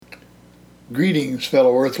Greetings,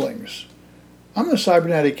 fellow Earthlings. I'm the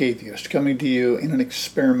Cybernetic Atheist coming to you in an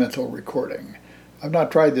experimental recording. I've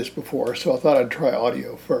not tried this before, so I thought I'd try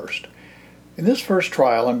audio first. In this first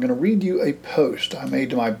trial, I'm going to read you a post I made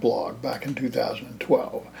to my blog back in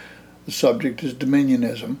 2012. The subject is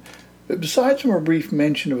Dominionism, but besides from a brief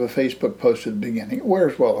mention of a Facebook post at the beginning, it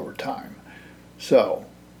wears well over time. So,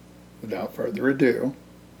 without further ado,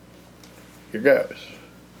 here goes.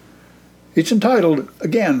 It's entitled,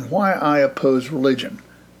 again, Why I Oppose Religion,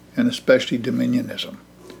 and especially Dominionism.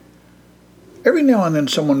 Every now and then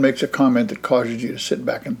someone makes a comment that causes you to sit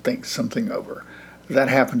back and think something over. That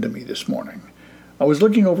happened to me this morning. I was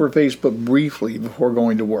looking over Facebook briefly before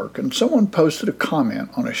going to work, and someone posted a comment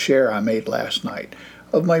on a share I made last night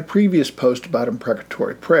of my previous post about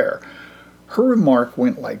imprecatory prayer. Her remark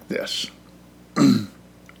went like this.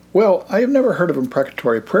 Well, I have never heard of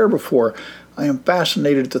imprecatory prayer before. I am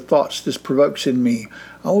fascinated at the thoughts this provokes in me.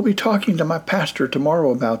 I will be talking to my pastor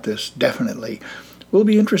tomorrow about this, definitely. It will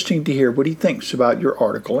be interesting to hear what he thinks about your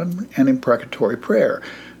article and imprecatory prayer.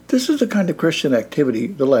 This is the kind of Christian activity,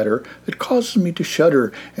 the letter, that causes me to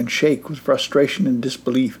shudder and shake with frustration and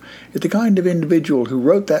disbelief at the kind of individual who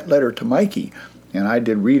wrote that letter to Mikey, and I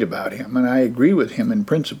did read about him, and I agree with him in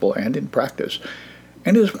principle and in practice.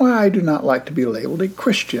 And it is why I do not like to be labeled a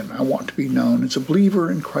Christian. I want to be known as a believer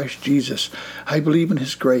in Christ Jesus. I believe in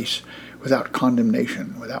His grace, without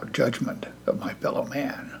condemnation, without judgment of my fellow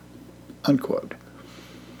man. Unquote.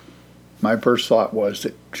 My first thought was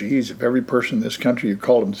that, geez, if every person in this country who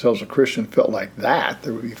called themselves a Christian felt like that,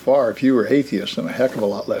 there would be far fewer atheists and a heck of a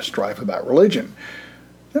lot less strife about religion.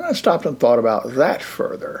 Then I stopped and thought about that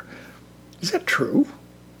further. Is that true?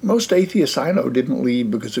 Most atheists I know didn't leave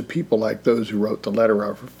because of people like those who wrote the letter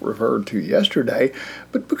I referred to yesterday,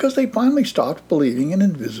 but because they finally stopped believing in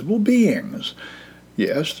invisible beings.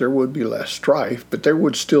 Yes, there would be less strife, but there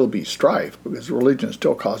would still be strife because religion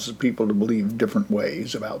still causes people to believe different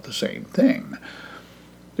ways about the same thing.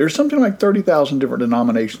 There's something like 30,000 different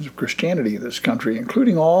denominations of Christianity in this country,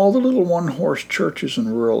 including all the little one-horse churches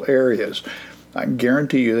in rural areas. I can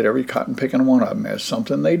guarantee you that every cotton-picking one of them has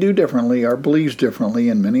something they do differently or believes differently,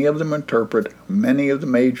 and many of them interpret many of the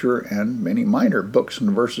major and many minor books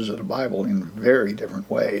and verses of the Bible in very different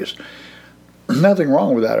ways. Nothing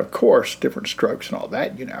wrong with that, of course, different strokes and all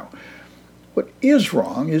that, you know. What is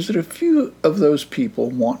wrong is that a few of those people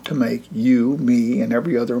want to make you, me, and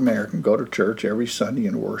every other American go to church every Sunday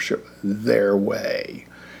and worship their way.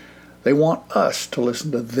 They want us to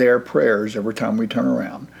listen to their prayers every time we turn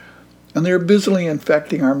around. And they're busily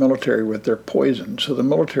infecting our military with their poison, so the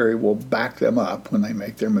military will back them up when they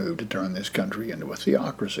make their move to turn this country into a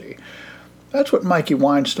theocracy. That's what Mikey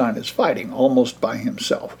Weinstein is fighting, almost by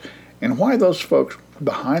himself, and why those folks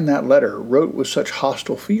behind that letter wrote with such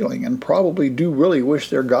hostile feeling and probably do really wish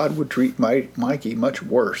their God would treat Mikey much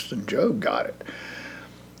worse than Job got it.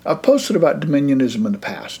 I've posted about dominionism in the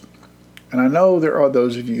past. And I know there are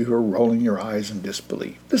those of you who are rolling your eyes in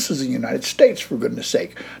disbelief. This is the United States, for goodness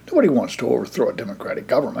sake. Nobody wants to overthrow a democratic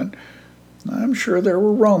government. I'm sure there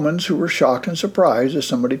were Romans who were shocked and surprised as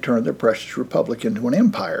somebody turned their precious republic into an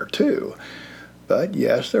empire, too. But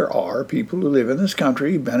yes, there are people who live in this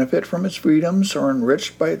country, benefit from its freedoms, are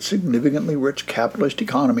enriched by its significantly rich capitalist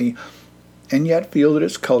economy, and yet feel that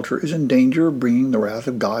its culture is in danger of bringing the wrath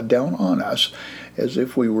of God down on us, as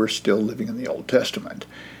if we were still living in the Old Testament.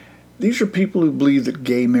 These are people who believe that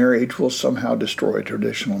gay marriage will somehow destroy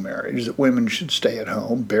traditional marriage, that women should stay at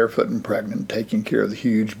home, barefoot and pregnant, taking care of the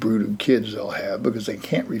huge brood of kids they'll have because they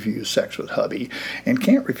can't refuse sex with hubby and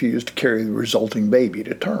can't refuse to carry the resulting baby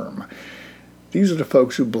to term. These are the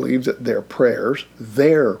folks who believe that their prayers,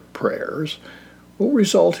 will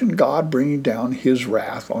result in God bringing down His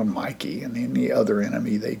wrath on Mikey and any other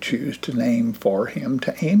enemy they choose to name for Him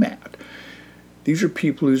to aim at. These are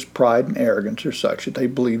people whose pride and arrogance are such that they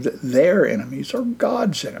believe that their enemies are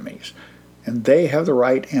God's enemies, and they have the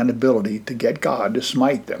right and ability to get God to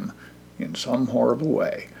smite them in some horrible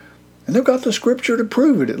way. And they've got the scripture to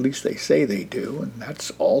prove it, at least they say they do, and that's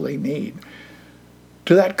all they need.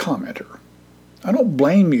 To that commenter, I don't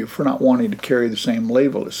blame you for not wanting to carry the same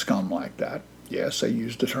label as scum like that. Yes, I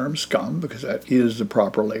use the term scum because that is the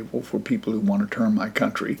proper label for people who want to turn my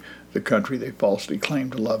country, the country they falsely claim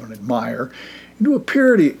to love and admire, into a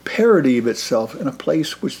parody of itself in a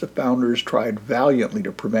place which the founders tried valiantly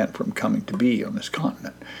to prevent from coming to be on this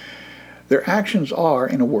continent. Their actions are,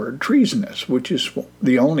 in a word, treasonous, which is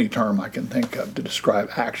the only term I can think of to describe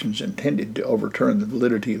actions intended to overturn the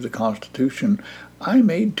validity of the Constitution I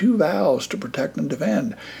made 2 vows to protect and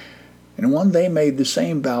defend, and one they made the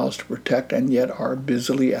same vows to protect and yet are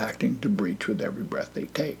busily acting to breach with every breath they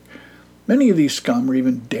take. Many of these scum are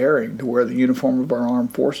even daring to wear the uniform of our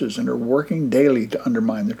armed forces and are working daily to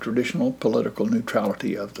undermine the traditional political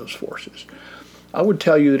neutrality of those forces. I would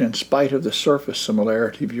tell you that in spite of the surface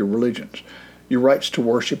similarity of your religions, your rights to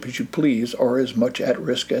worship as you please are as much at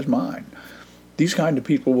risk as mine. These kind of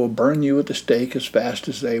people will burn you at the stake as fast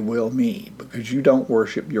as they will me, because you don't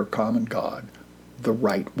worship your common God the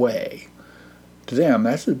right way. To them,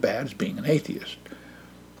 that's as bad as being an atheist.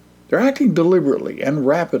 They're acting deliberately and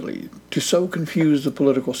rapidly to so confuse the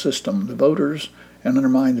political system, the voters, and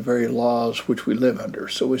undermine the very laws which we live under,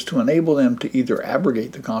 so as to enable them to either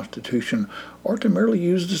abrogate the Constitution or to merely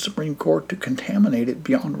use the Supreme Court to contaminate it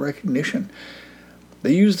beyond recognition.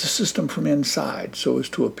 They use the system from inside so as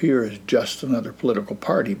to appear as just another political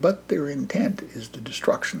party, but their intent is the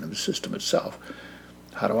destruction of the system itself.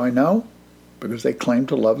 How do I know? Because they claim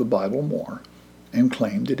to love the Bible more and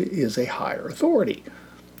claim that it is a higher authority.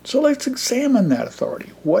 So let's examine that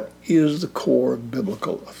authority. What is the core of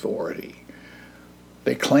biblical authority?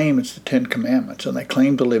 They claim it's the Ten Commandments, and they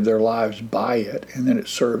claim to live their lives by it, and then it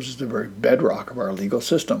serves as the very bedrock of our legal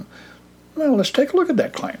system. Well, let's take a look at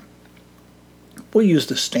that claim. We'll use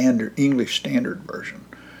the English Standard Version.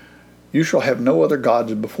 You shall have no other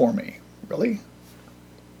gods before me. Really?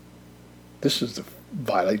 This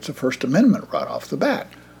violates the First Amendment right off the bat.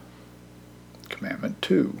 Commandment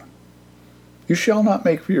 2. You shall not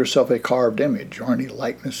make for yourself a carved image, or any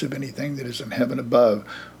likeness of anything that is in heaven above,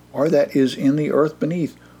 or that is in the earth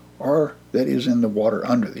beneath, or that is in the water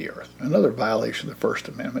under the earth. Another violation of the First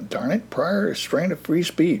Amendment. Darn it, prior restraint of free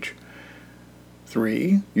speech.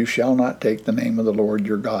 3. You shall not take the name of the Lord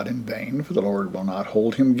your God in vain, for the Lord will not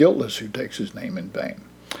hold him guiltless who takes his name in vain.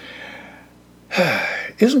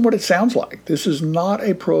 Isn't what it sounds like. This is not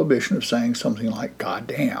a prohibition of saying something like God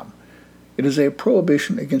damn. It is a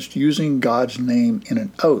prohibition against using God's name in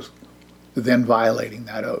an oath, then violating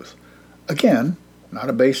that oath. Again, not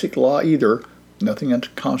a basic law either. Nothing in the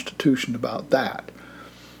Constitution about that.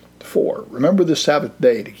 4. Remember the Sabbath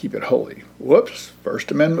day to keep it holy. Whoops,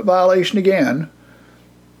 First Amendment violation again.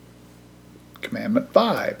 Commandment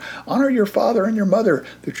 5. Honor your father and your mother,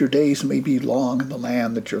 that your days may be long in the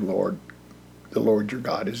land that the Lord your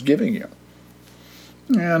God is giving you.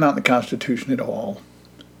 Not in the Constitution at all.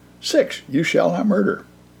 6. You shall not murder.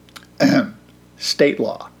 State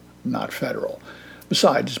law, not federal.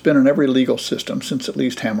 Besides, it's been in every legal system since at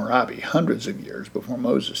least Hammurabi, hundreds of years before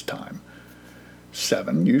Moses' time.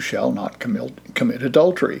 7. You shall not commit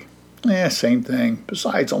adultery. Same thing.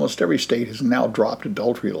 Besides, almost every state has now dropped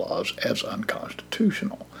adultery laws as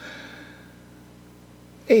unconstitutional.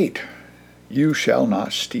 8. You shall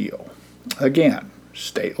not steal. Again,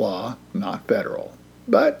 state law, not federal.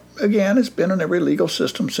 But, again, it's been in every legal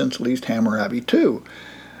system since at least Hammurabi too.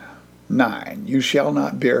 9. You shall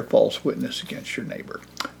not bear false witness against your neighbor.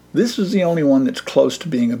 This is the only one that's close to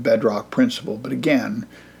being a bedrock principle, but again,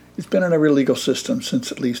 it's been in every legal system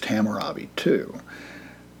since at least Hammurabi too.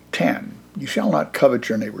 10. You shall not covet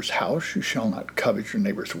your neighbor's house. You shall not covet your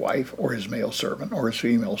neighbor's wife, or his male servant, or his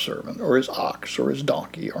female servant, or his ox, or his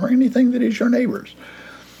donkey, or anything that is your neighbor's.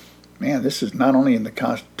 Man, this is not only in the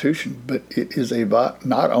Constitution, but it is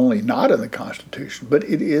not only not in the Constitution, but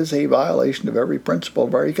it is a violation of every principle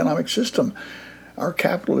of our economic system. Our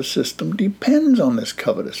capitalist system depends on this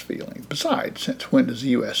covetous feeling. Besides, since when does the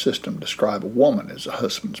U.S. system describe a woman as a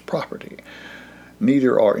husband's property?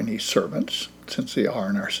 Neither are any servants, since they are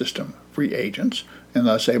in our system free agents, and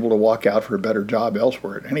thus able to walk out for a better job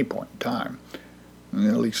elsewhere at any point in time, at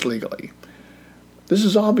least legally. This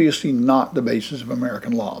is obviously not the basis of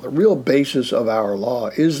American law. The real basis of our law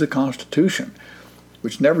is the Constitution,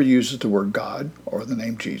 which never uses the word God, or the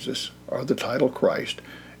name Jesus, or the title Christ,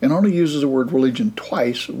 and only uses the word religion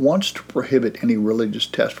twice, once to prohibit any religious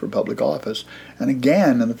test for public office, and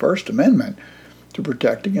again in the First Amendment to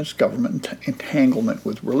protect against government entanglement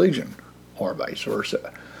with religion, or vice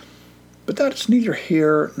versa. But that's neither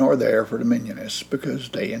here nor there for Dominionists, because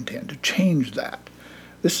they intend to change that.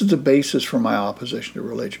 This is the basis for my opposition to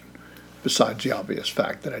religion, besides the obvious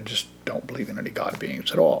fact that I just don't believe in any God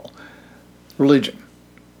beings at all. Religion,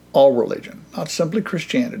 all religion, not simply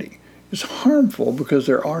Christianity, is harmful because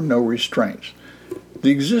there are no restraints.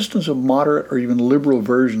 The existence of moderate or even liberal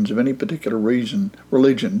versions of any particular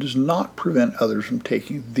religion does not prevent others from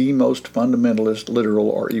taking the most fundamentalist, literal,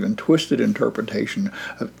 or even twisted interpretation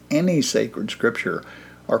of any sacred scripture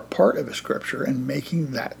or part of a scripture and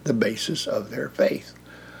making that the basis of their faith.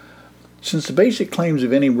 Since the basic claims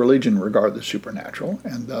of any religion regard the supernatural,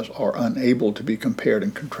 and thus are unable to be compared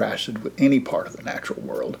and contrasted with any part of the natural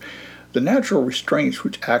world, the natural restraints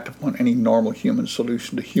which act upon any normal human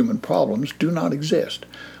solution to human problems do not exist.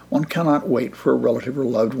 One cannot wait for a relative or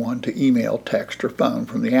loved one to email, text, or phone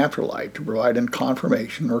from the afterlife to provide a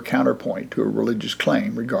confirmation or counterpoint to a religious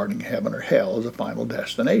claim regarding heaven or hell as a final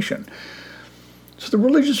destination. So the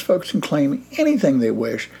religious folks can claim anything they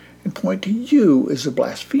wish and point to you as a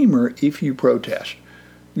blasphemer if you protest.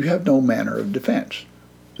 You have no manner of defense.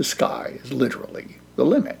 The sky is literally the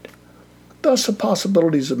limit. Thus, the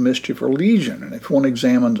possibilities of mischief are legion, and if one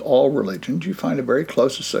examines all religions, you find a very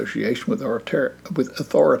close association with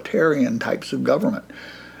authoritarian types of government,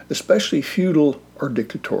 especially feudal or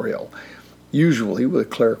dictatorial, usually with a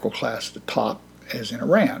clerical class at the top, as in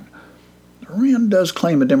Iran. Iran does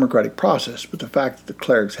claim a democratic process, but the fact that the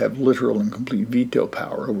clerics have literal and complete veto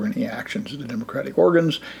power over any actions of the democratic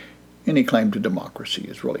organs, any claim to democracy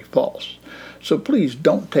is really false. So please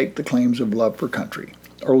don't take the claims of love for country,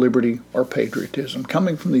 or liberty, or patriotism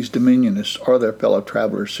coming from these dominionists or their fellow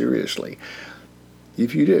travelers seriously.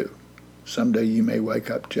 If you do, someday you may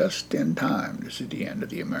wake up just in time to see the end of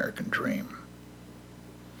the American dream.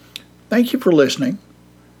 Thank you for listening.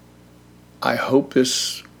 I hope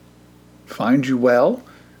this finds you well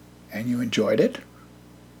and you enjoyed it.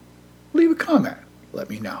 Leave a comment.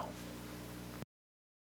 Let me know.